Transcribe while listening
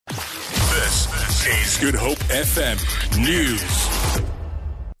Good Hope FM News.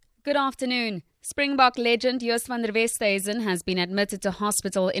 Good afternoon. Springbok legend Joost van der Westhuizen has been admitted to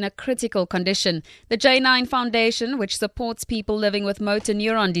hospital in a critical condition. The J9 Foundation, which supports people living with motor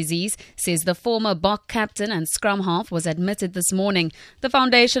neuron disease, says the former Bok captain and scrum half was admitted this morning. The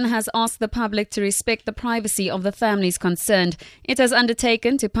foundation has asked the public to respect the privacy of the families concerned. It has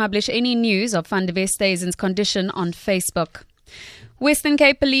undertaken to publish any news of van der Westhuizen's condition on Facebook. Western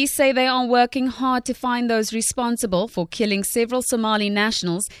Cape Police say they are working hard to find those responsible for killing several Somali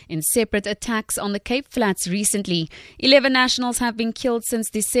nationals in separate attacks on the Cape Flats recently. 11 nationals have been killed since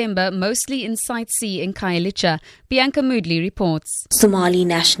December, mostly in Site C in Khayelitsha. Bianca Moodley reports. Somali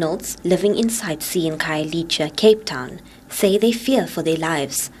nationals living in Site C in Khayelitsha, Cape Town, say they fear for their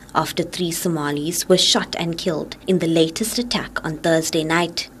lives after 3 Somalis were shot and killed in the latest attack on Thursday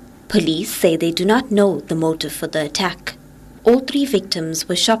night. Police say they do not know the motive for the attack. All 3 victims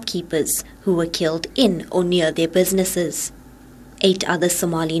were shopkeepers who were killed in or near their businesses. 8 other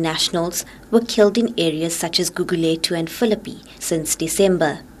Somali nationals were killed in areas such as Guguletu and Philippi since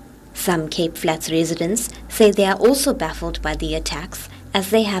December. Some Cape Flats residents say they are also baffled by the attacks as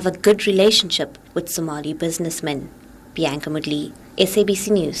they have a good relationship with Somali businessmen. Bianca Moodley,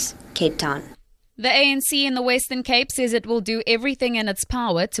 SABC News, Cape Town. The ANC in the Western Cape says it will do everything in its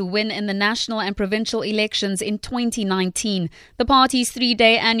power to win in the national and provincial elections in 2019. The party's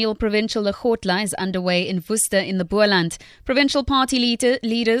 3-day annual provincial Lekgotla is underway in Worcester in the Boland. Provincial party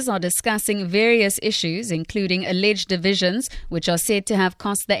leaders are discussing various issues, including alleged divisions, which are said to have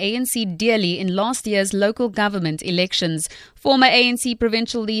cost the ANC dearly in last year's local government elections. Former ANC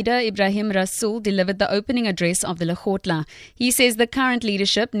provincial leader Ibrahim Rasool delivered the opening address of the Lekgotla. He says the current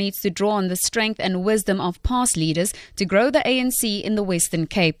leadership needs to draw on the strength and wisdom of past leaders to grow the ANC in the Western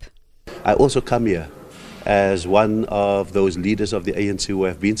Cape. I also come here as one of those leaders of the ANC who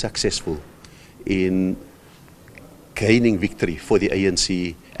have been successful in gaining victory for the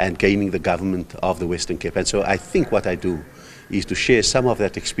ANC and gaining the government of the Western Cape. And so I think what I do is to share some of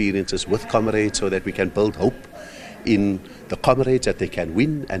that experiences with comrades so that we can build hope in the comrades that they can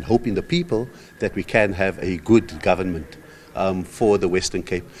win and hope in the people that we can have a good government for the Western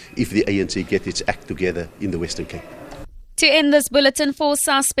Cape if the ANC get its act together in the Western Cape. To end this bulletin, 4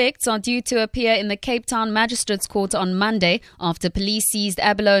 suspects are due to appear in the Cape Town Magistrates Court on Monday after police seized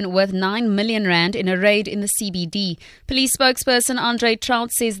abalone worth 9 million rand in a raid in the CBD. Police spokesperson Andre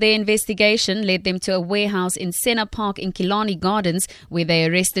Trout says their investigation led them to a warehouse in Senna Park in Killarney Gardens where they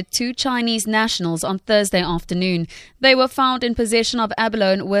arrested 2 Chinese nationals on Thursday afternoon. They were found in possession of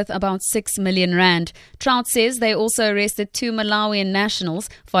abalone worth about 6 million rand. Trout says they also arrested 2 Malawian nationals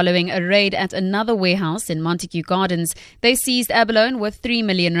following a raid at another warehouse in Montague Gardens. They seized abalone worth 3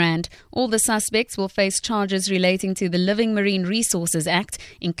 million rand. All the suspects will face charges relating to the Living Marine Resources Act,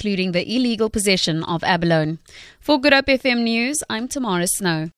 including the illegal possession of abalone. For Good Hope FM News, I'm Tamara Snow.